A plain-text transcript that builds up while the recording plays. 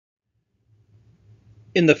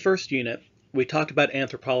In the first unit, we talked about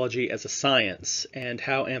anthropology as a science and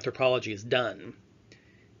how anthropology is done.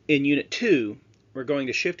 In Unit 2, we're going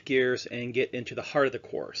to shift gears and get into the heart of the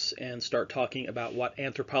course and start talking about what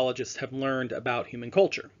anthropologists have learned about human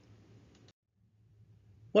culture.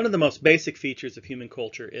 One of the most basic features of human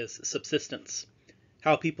culture is subsistence,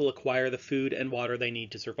 how people acquire the food and water they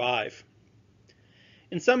need to survive.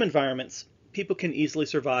 In some environments, people can easily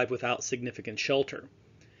survive without significant shelter.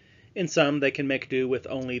 In some, they can make do with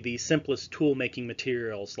only the simplest tool-making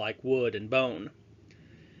materials like wood and bone.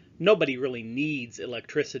 Nobody really needs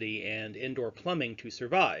electricity and indoor plumbing to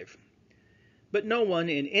survive. But no one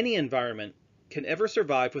in any environment can ever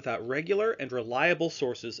survive without regular and reliable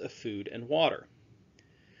sources of food and water.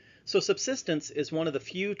 So subsistence is one of the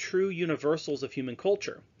few true universals of human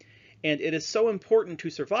culture, and it is so important to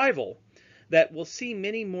survival that we'll see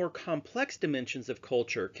many more complex dimensions of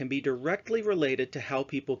culture can be directly related to how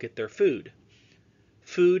people get their food.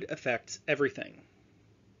 Food affects everything.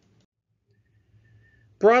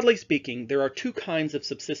 Broadly speaking, there are two kinds of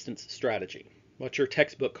subsistence strategy, what your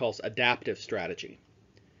textbook calls adaptive strategy: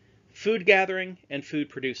 food gathering and food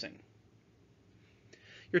producing.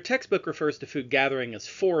 Your textbook refers to food gathering as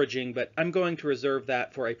foraging, but I'm going to reserve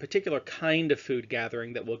that for a particular kind of food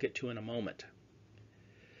gathering that we'll get to in a moment.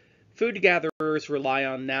 Food gatherers rely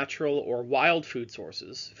on natural or wild food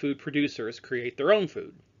sources. Food producers create their own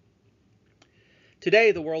food.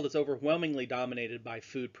 Today, the world is overwhelmingly dominated by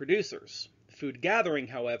food producers. Food gathering,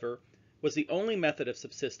 however, was the only method of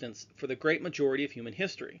subsistence for the great majority of human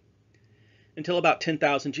history. Until about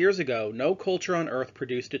 10,000 years ago, no culture on Earth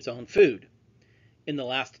produced its own food. In the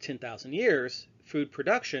last 10,000 years, food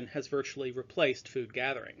production has virtually replaced food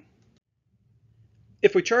gathering.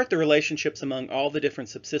 If we chart the relationships among all the different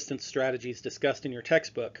subsistence strategies discussed in your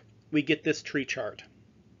textbook, we get this tree chart.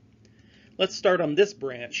 Let's start on this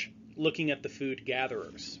branch, looking at the food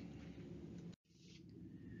gatherers.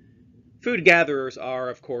 Food gatherers are,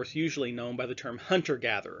 of course, usually known by the term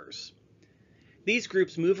hunter-gatherers. These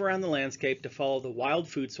groups move around the landscape to follow the wild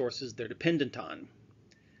food sources they're dependent on.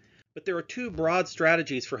 But there are two broad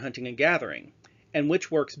strategies for hunting and gathering, and which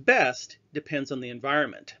works best depends on the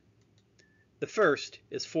environment. The first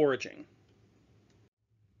is foraging.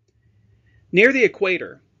 Near the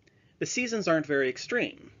equator, the seasons aren't very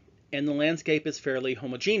extreme, and the landscape is fairly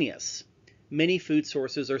homogeneous. Many food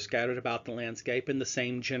sources are scattered about the landscape in the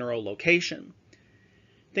same general location.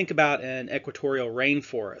 Think about an equatorial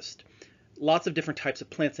rainforest. Lots of different types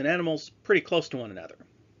of plants and animals pretty close to one another.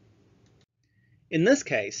 In this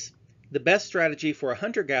case, the best strategy for a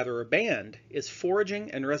hunter-gatherer band is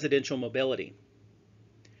foraging and residential mobility.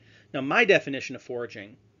 Now, my definition of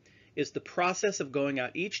foraging is the process of going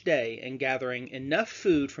out each day and gathering enough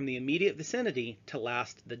food from the immediate vicinity to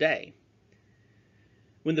last the day.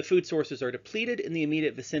 When the food sources are depleted in the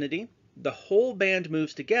immediate vicinity, the whole band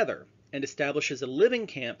moves together and establishes a living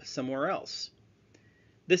camp somewhere else.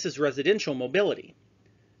 This is residential mobility,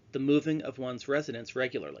 the moving of one's residence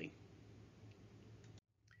regularly.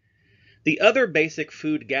 The other basic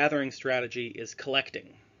food gathering strategy is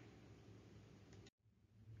collecting.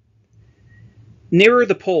 Nearer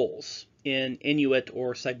the poles, in Inuit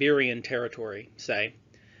or Siberian territory, say,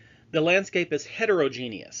 the landscape is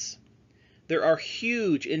heterogeneous. There are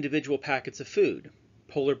huge individual packets of food,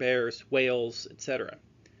 polar bears, whales, etc.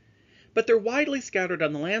 But they're widely scattered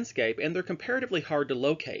on the landscape and they're comparatively hard to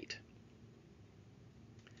locate.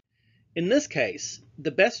 In this case,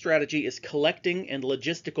 the best strategy is collecting and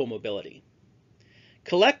logistical mobility.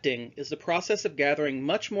 Collecting is the process of gathering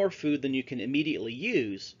much more food than you can immediately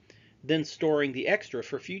use, then storing the extra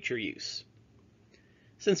for future use.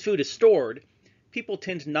 Since food is stored, people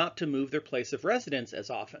tend not to move their place of residence as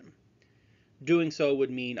often. Doing so would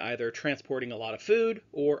mean either transporting a lot of food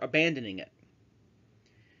or abandoning it.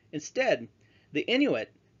 Instead, the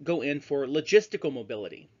Inuit go in for logistical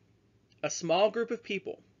mobility. A small group of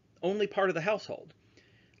people, only part of the household,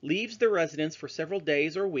 leaves their residence for several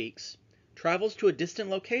days or weeks, travels to a distant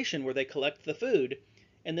location where they collect the food,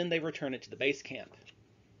 and then they return it to the base camp.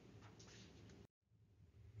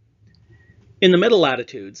 In the middle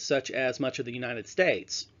latitudes, such as much of the United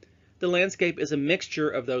States, the landscape is a mixture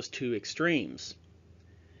of those two extremes.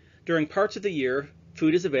 During parts of the year,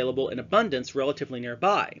 food is available in abundance relatively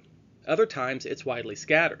nearby. Other times, it's widely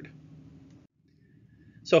scattered.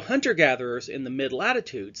 So hunter-gatherers in the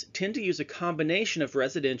mid-latitudes tend to use a combination of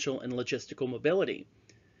residential and logistical mobility,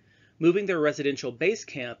 moving their residential base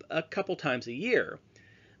camp a couple times a year,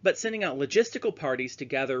 but sending out logistical parties to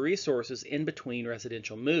gather resources in between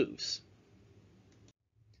residential moves.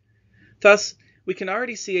 Thus, we can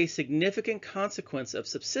already see a significant consequence of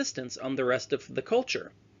subsistence on the rest of the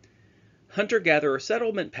culture. hunter-gatherer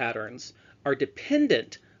settlement patterns are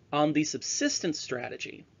dependent on the subsistence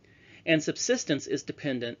strategy, and subsistence is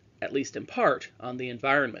dependent, at least in part, on the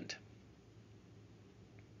environment.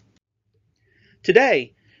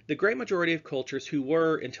 Today, the great majority of cultures who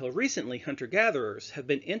were, until recently, hunter-gatherers have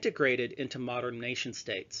been integrated into modern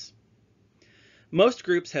nation-states. Most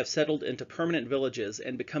groups have settled into permanent villages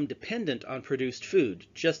and become dependent on produced food,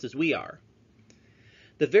 just as we are.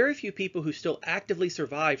 The very few people who still actively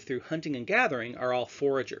survive through hunting and gathering are all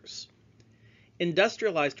foragers.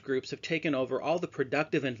 Industrialized groups have taken over all the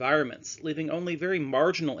productive environments, leaving only very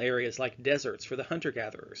marginal areas like deserts for the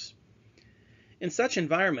hunter-gatherers. In such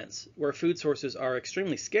environments, where food sources are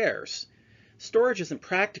extremely scarce, storage isn't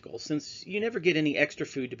practical since you never get any extra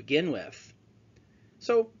food to begin with.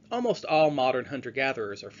 So almost all modern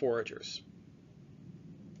hunter-gatherers are foragers.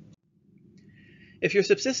 If your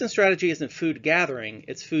subsistence strategy isn't food gathering,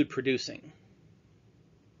 it's food producing.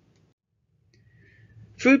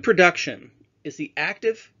 Food production is the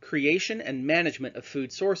active creation and management of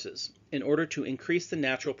food sources in order to increase the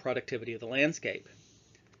natural productivity of the landscape.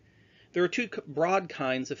 There are two broad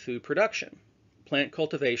kinds of food production: plant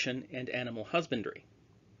cultivation and animal husbandry.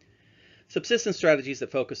 Subsistence strategies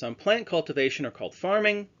that focus on plant cultivation are called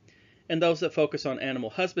farming, and those that focus on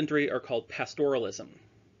animal husbandry are called pastoralism.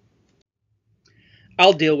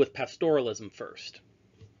 I'll deal with pastoralism first.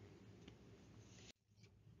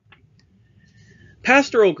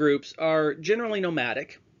 Pastoral groups are generally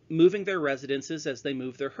nomadic, moving their residences as they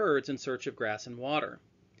move their herds in search of grass and water.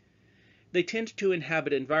 They tend to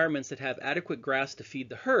inhabit environments that have adequate grass to feed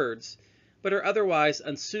the herds, but are otherwise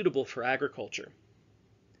unsuitable for agriculture.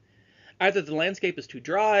 Either the landscape is too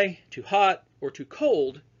dry, too hot, or too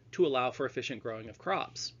cold to allow for efficient growing of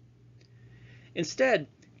crops. Instead,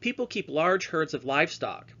 people keep large herds of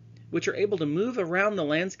livestock, which are able to move around the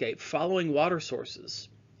landscape following water sources,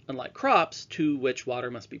 unlike crops to which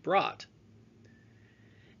water must be brought.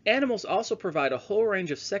 Animals also provide a whole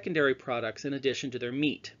range of secondary products in addition to their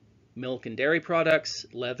meat: milk and dairy products,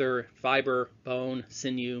 leather, fiber, bone,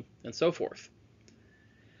 sinew, and so forth.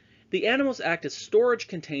 The animals act as storage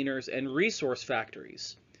containers and resource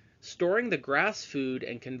factories, storing the grass food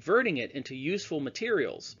and converting it into useful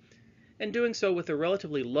materials, and doing so with a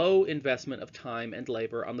relatively low investment of time and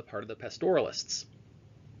labor on the part of the pastoralists.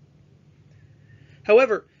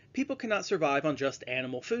 However, people cannot survive on just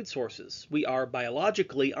animal food sources. We are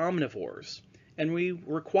biologically omnivores, and we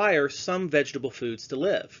require some vegetable foods to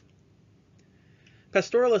live.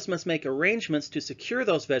 Pastoralists must make arrangements to secure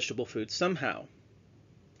those vegetable foods somehow.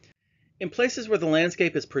 In places where the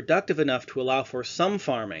landscape is productive enough to allow for some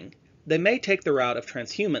farming, they may take the route of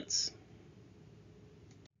transhumance.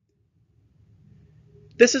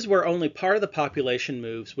 This is where only part of the population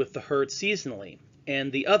moves with the herd seasonally,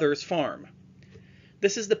 and the others farm.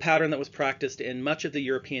 This is the pattern that was practiced in much of the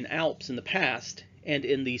European Alps in the past, and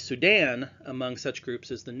in the Sudan among such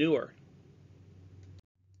groups as the Nuer.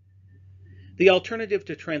 The alternative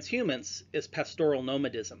to transhumance is pastoral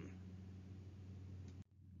nomadism.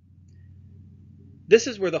 This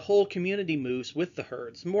is where the whole community moves with the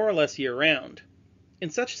herds, more or less year-round. In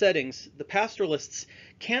such settings, the pastoralists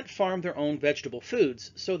can't farm their own vegetable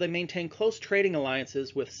foods, so they maintain close trading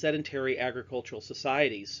alliances with sedentary agricultural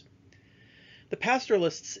societies. The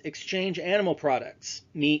pastoralists exchange animal products,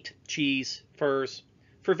 meat, cheese, furs,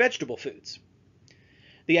 for vegetable foods.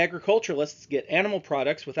 The agriculturalists get animal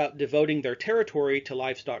products without devoting their territory to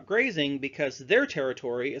livestock grazing because their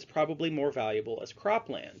territory is probably more valuable as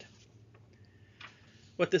cropland.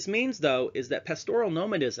 What this means, though, is that pastoral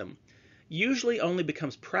nomadism usually only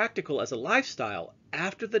becomes practical as a lifestyle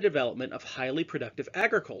after the development of highly productive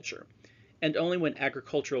agriculture, and only when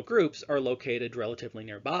agricultural groups are located relatively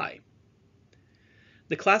nearby.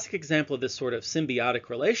 The classic example of this sort of symbiotic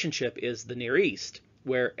relationship is the Near East,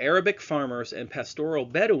 where Arabic farmers and pastoral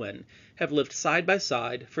Bedouin have lived side by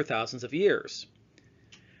side for thousands of years.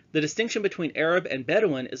 The distinction between Arab and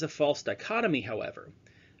Bedouin is a false dichotomy, however.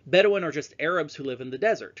 Bedouin are just Arabs who live in the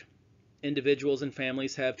desert. Individuals and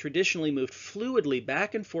families have traditionally moved fluidly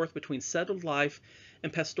back and forth between settled life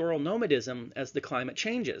and pastoral nomadism as the climate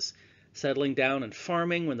changes, settling down and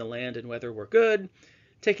farming when the land and weather were good,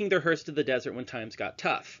 taking their herds to the desert when times got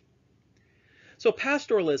tough. So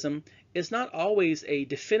pastoralism is not always a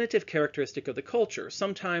definitive characteristic of the culture.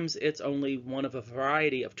 Sometimes it's only one of a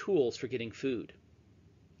variety of tools for getting food.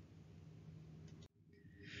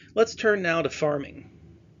 Let's turn now to farming,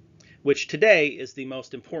 which today is the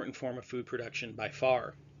most important form of food production by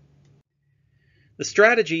far. The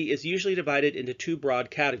strategy is usually divided into two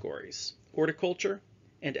broad categories: horticulture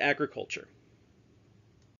and agriculture.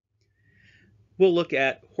 We'll look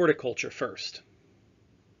at horticulture first.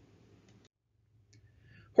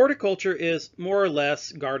 Horticulture is more or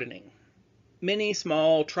less gardening. Many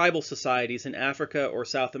small tribal societies in Africa or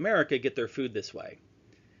South America get their food this way.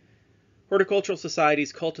 Horticultural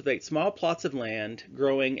societies cultivate small plots of land,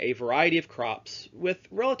 growing a variety of crops with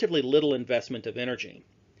relatively little investment of energy.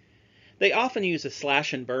 They often use a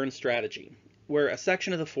slash and burn strategy, where a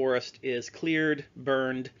section of the forest is cleared,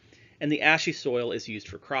 burned, and the ashy soil is used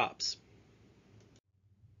for crops.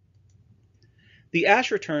 The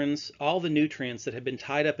ash returns all the nutrients that have been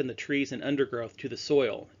tied up in the trees and undergrowth to the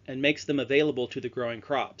soil and makes them available to the growing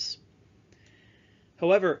crops.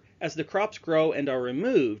 However, as the crops grow and are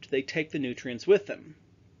removed, they take the nutrients with them.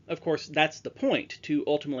 Of course, that's the point, to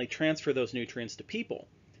ultimately transfer those nutrients to people.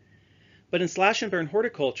 But in slash and burn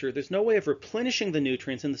horticulture, there's no way of replenishing the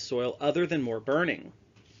nutrients in the soil other than more burning.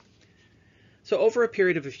 So over a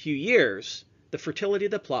period of a few years, the fertility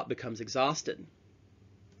of the plot becomes exhausted.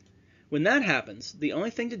 When that happens, the only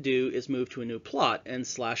thing to do is move to a new plot and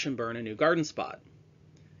slash and burn a new garden spot.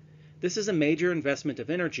 This is a major investment of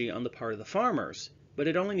energy on the part of the farmers, but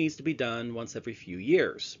it only needs to be done once every few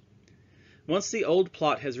years. Once the old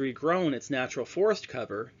plot has regrown its natural forest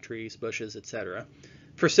cover, trees, bushes, etc.,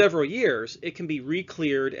 for several years, it can be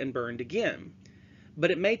re-cleared and burned again.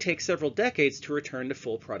 But it may take several decades to return to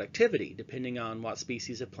full productivity, depending on what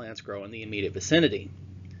species of plants grow in the immediate vicinity.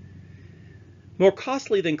 More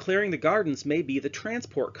costly than clearing the gardens may be the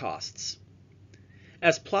transport costs.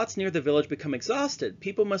 As plots near the village become exhausted,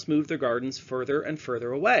 people must move their gardens further and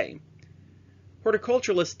further away.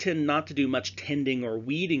 Horticulturalists tend not to do much tending or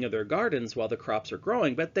weeding of their gardens while the crops are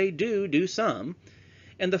growing, but they do some,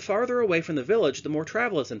 and the farther away from the village, the more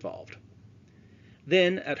travel is involved.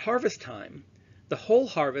 Then, at harvest time, the whole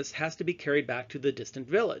harvest has to be carried back to the distant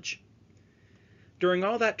village. During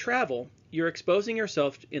all that travel, you're exposing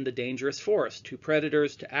yourself in the dangerous forest to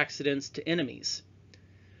predators, to accidents, to enemies.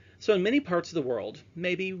 So in many parts of the world,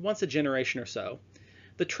 maybe once a generation or so,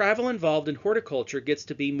 the travel involved in horticulture gets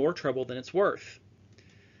to be more trouble than it's worth.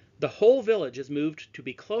 The whole village is moved to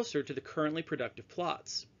be closer to the currently productive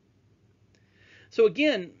plots. So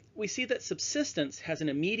again, we see that subsistence has an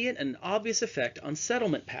immediate and obvious effect on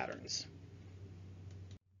settlement patterns.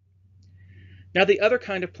 Now the other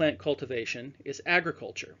kind of plant cultivation is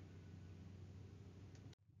agriculture.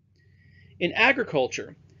 In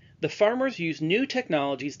agriculture, the farmers use new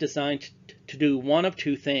technologies designed to do one of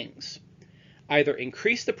two things: either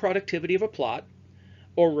increase the productivity of a plot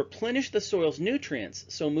or replenish the soil's nutrients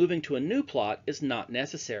so moving to a new plot is not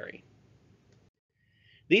necessary.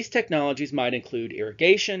 These technologies might include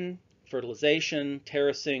irrigation, fertilization,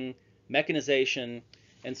 terracing, mechanization,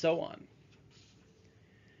 and so on.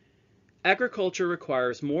 Agriculture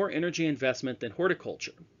requires more energy investment than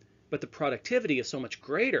horticulture, but the productivity is so much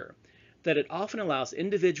greater that it often allows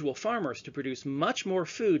individual farmers to produce much more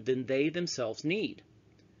food than they themselves need.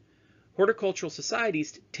 Horticultural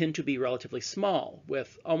societies tend to be relatively small,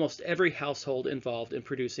 with almost every household involved in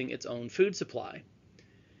producing its own food supply.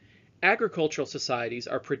 Agricultural societies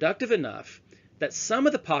are productive enough that some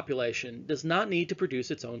of the population does not need to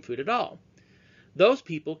produce its own food at all. Those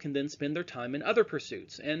people can then spend their time in other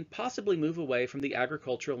pursuits and possibly move away from the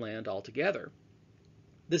agricultural land altogether.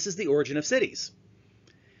 This is the origin of cities.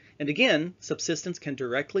 And again, subsistence can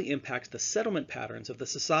directly impact the settlement patterns of the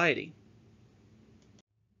society.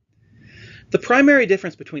 The primary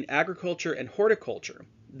difference between agriculture and horticulture,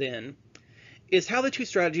 then, is how the two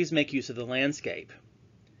strategies make use of the landscape.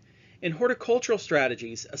 In horticultural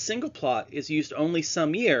strategies, a single plot is used only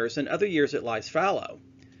some years, and other years it lies fallow.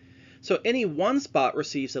 So any one spot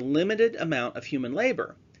receives a limited amount of human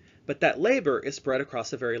labor, but that labor is spread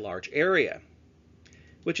across a very large area,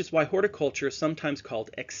 which is why horticulture is sometimes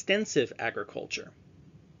called extensive agriculture.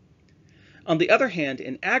 On the other hand,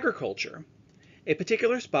 in agriculture, a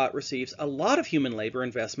particular spot receives a lot of human labor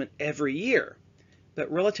investment every year,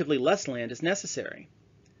 but relatively less land is necessary.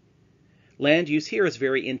 Land use here is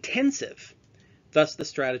very intensive, thus the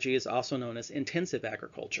strategy is also known as intensive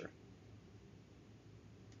agriculture.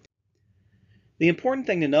 The important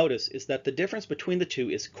thing to notice is that the difference between the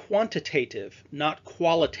two is quantitative, not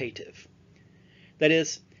qualitative. That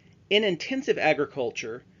is, in intensive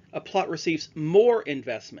agriculture, a plot receives more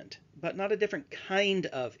investment, but not a different kind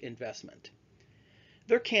of investment.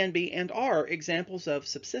 There can be and are examples of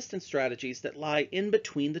subsistence strategies that lie in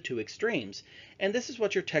between the two extremes, and this is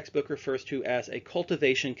what your textbook refers to as a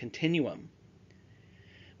cultivation continuum.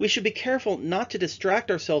 We should be careful not to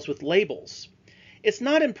distract ourselves with labels. It's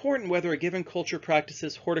not important whether a given culture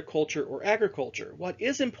practices horticulture or agriculture. What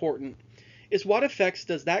is important is what effects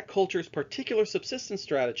does that culture's particular subsistence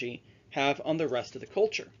strategy have on the rest of the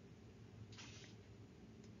culture.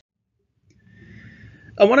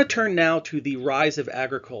 I want to turn now to the rise of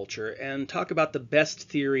agriculture and talk about the best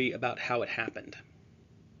theory about how it happened.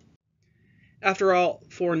 After all,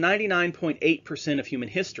 for 99.8% of human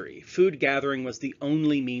history, food gathering was the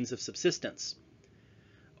only means of subsistence.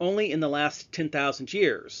 Only in the last 10,000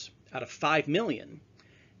 years, out of 5 million,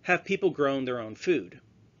 have people grown their own food.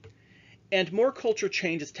 And more culture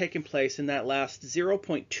change has taken place in that last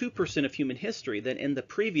 0.2% of human history than in the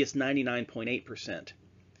previous 99.8%.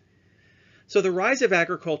 So the rise of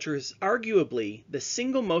agriculture is arguably the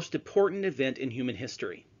single most important event in human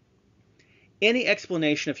history. Any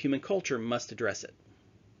explanation of human culture must address it.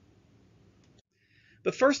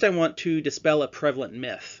 But first I want to dispel a prevalent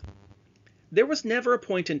myth. There was never a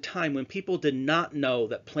point in time when people did not know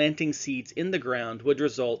that planting seeds in the ground would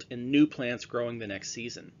result in new plants growing the next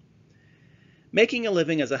season. Making a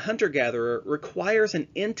living as a hunter-gatherer requires an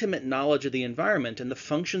intimate knowledge of the environment and the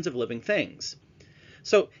functions of living things.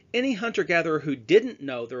 So any hunter-gatherer who didn't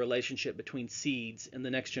know the relationship between seeds and the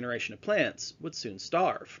next generation of plants would soon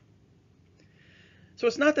starve. So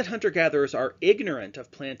it's not that hunter-gatherers are ignorant of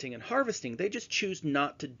planting and harvesting, they just choose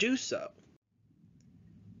not to do so.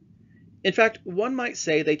 In fact, one might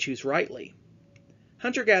say they choose rightly.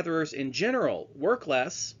 Hunter-gatherers in general work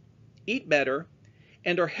less, eat better,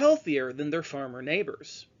 and are healthier than their farmer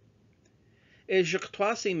neighbors. A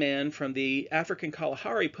Jukatwasi man from the African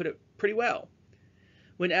Kalahari put it pretty well.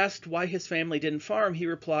 When asked why his family didn't farm, he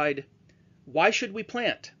replied, "Why should we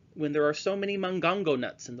plant when there are so many mangongo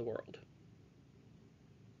nuts in the world?"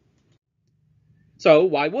 So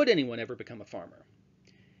why would anyone ever become a farmer?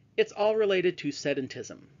 It's all related to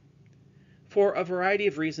sedentism. For a variety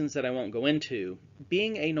of reasons that I won't go into,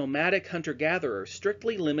 being a nomadic hunter-gatherer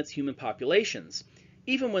strictly limits human populations,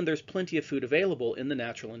 even when there's plenty of food available in the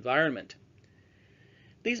natural environment.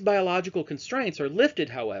 These biological constraints are lifted,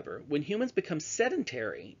 however, when humans become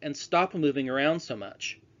sedentary and stop moving around so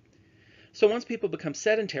much. So once people become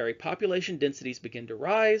sedentary, population densities begin to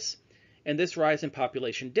rise, and this rise in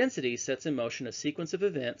population density sets in motion a sequence of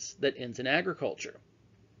events that ends in agriculture.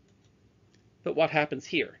 But what happens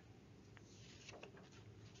here?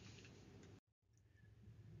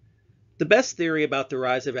 The best theory about the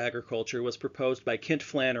rise of agriculture was proposed by Kent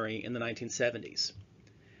Flannery in the 1970s.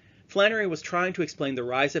 Flannery was trying to explain the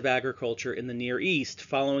rise of agriculture in the Near East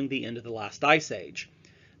following the end of the last ice age,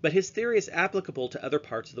 but his theory is applicable to other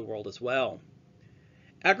parts of the world as well.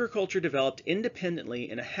 Agriculture developed independently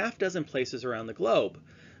in a half-dozen places around the globe,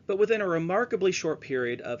 but within a remarkably short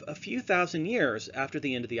period of a few thousand years after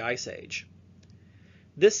the end of the Ice Age.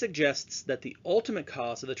 This suggests that the ultimate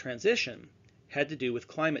cause of the transition had to do with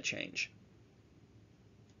climate change.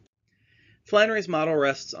 Flannery's model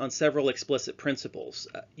rests on several explicit principles.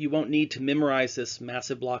 You won't need to memorize this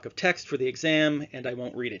massive block of text for the exam, and I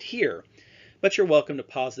won't read it here, but you're welcome to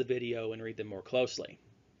pause the video and read them more closely.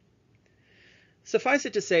 Suffice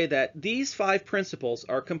it to say that these 5 principles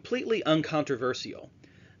are completely uncontroversial.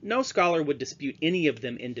 No scholar would dispute any of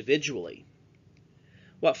them individually.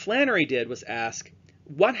 What Flannery did was ask,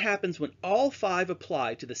 what happens when all 5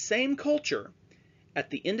 apply to the same culture at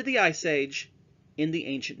the end of the Ice Age in the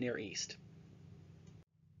ancient Near East?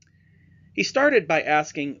 He started by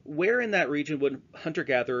asking where in that region would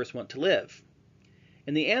hunter-gatherers want to live?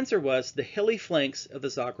 And the answer was the hilly flanks of the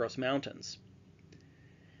Zagros Mountains.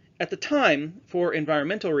 At the time, for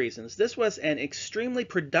environmental reasons, this was an extremely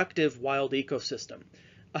productive wild ecosystem.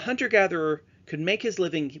 A hunter-gatherer could make his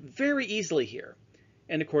living very easily here,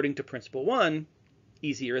 and according to Principle 1,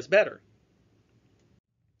 easier is better.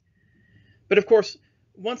 But of course,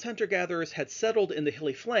 once hunter-gatherers had settled in the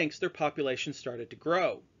hilly flanks, their population started to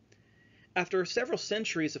grow. After several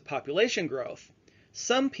centuries of population growth,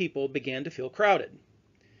 some people began to feel crowded.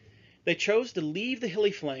 They chose to leave the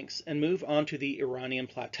hilly flanks and move onto the Iranian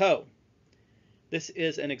plateau. This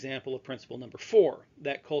is an example of principle number 4,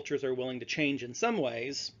 that cultures are willing to change in some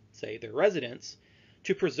ways, say their residents,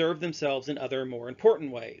 to preserve themselves in other more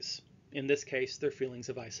important ways, in this case their feelings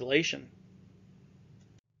of isolation.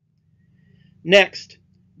 Next,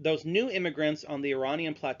 those new immigrants on the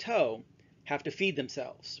Iranian plateau have to feed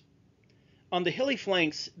themselves. On the hilly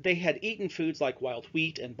flanks, they had eaten foods like wild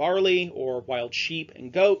wheat and barley, or wild sheep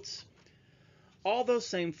and goats. All those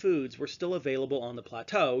same foods were still available on the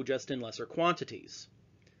plateau, just in lesser quantities.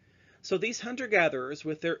 So these hunter-gatherers,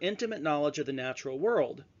 with their intimate knowledge of the natural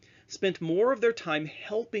world, spent more of their time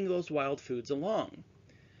helping those wild foods along.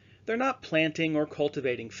 They're not planting or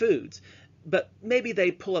cultivating foods, but maybe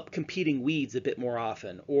they pull up competing weeds a bit more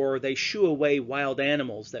often, or they shoo away wild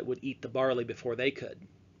animals that would eat the barley before they could.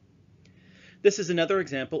 This is another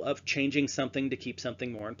example of changing something to keep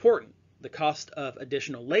something more important. The cost of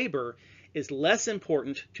additional labor is less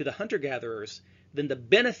important to the hunter-gatherers than the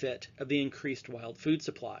benefit of the increased wild food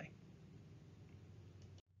supply.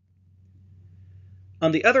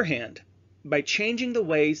 On the other hand, by changing the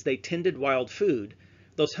ways they tended wild food,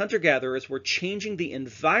 those hunter-gatherers were changing the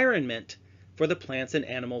environment for the plants and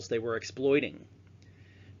animals they were exploiting.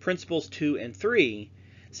 Principles 2 and 3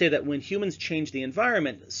 say that when humans change the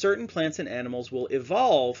environment, certain plants and animals will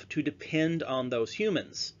evolve to depend on those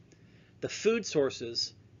humans. The food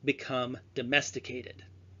sources become domesticated.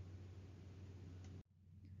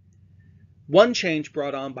 One change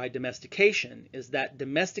brought on by domestication is that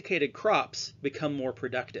domesticated crops become more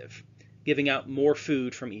productive, giving out more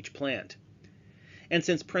food from each plant. And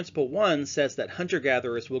since Principle 1 says that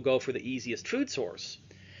hunter-gatherers will go for the easiest food source,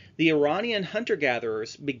 the Iranian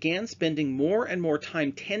hunter-gatherers began spending more and more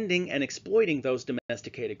time tending and exploiting those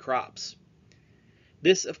domesticated crops.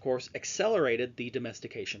 This, of course, accelerated the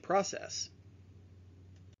domestication process.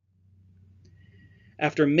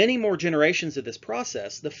 After many more generations of this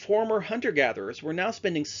process, the former hunter-gatherers were now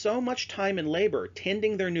spending so much time and labor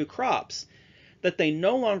tending their new crops that they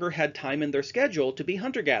no longer had time in their schedule to be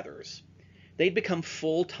hunter-gatherers. They'd become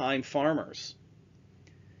full-time farmers.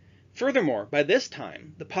 Furthermore, by this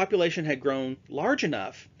time, the population had grown large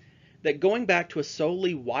enough that going back to a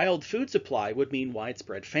solely wild food supply would mean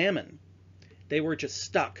widespread famine. They were just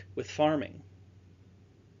stuck with farming.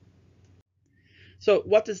 So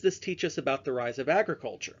what does this teach us about the rise of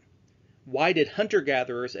agriculture? Why did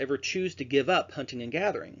hunter-gatherers ever choose to give up hunting and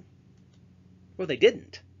gathering? Well, they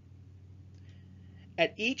didn't.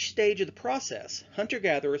 At each stage of the process,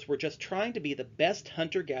 hunter-gatherers were just trying to be the best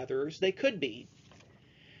hunter-gatherers they could be.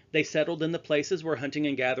 They settled in the places where hunting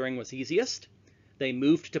and gathering was easiest, they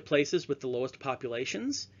moved to places with the lowest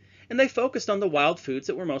populations, and they focused on the wild foods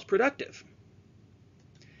that were most productive.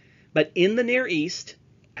 But in the Near East,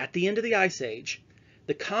 at the end of the Ice Age,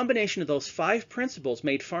 the combination of those 5 principles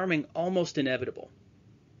made farming almost inevitable.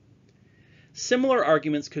 Similar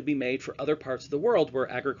arguments could be made for other parts of the world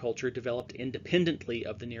where agriculture developed independently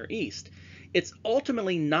of the Near East. It's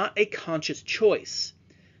ultimately not a conscious choice,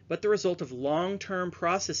 but the result of long-term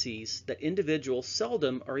processes that individuals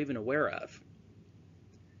seldom are even aware of.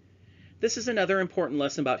 This is another important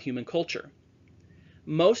lesson about human culture.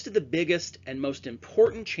 Most of the biggest and most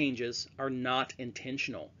important changes are not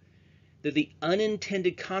intentional. They're the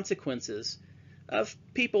unintended consequences of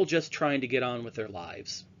people just trying to get on with their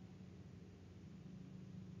lives.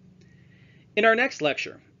 In our next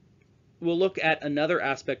lecture, we'll look at another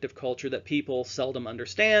aspect of culture that people seldom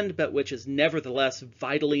understand, but which is nevertheless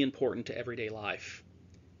vitally important to everyday life: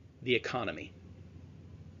 the economy.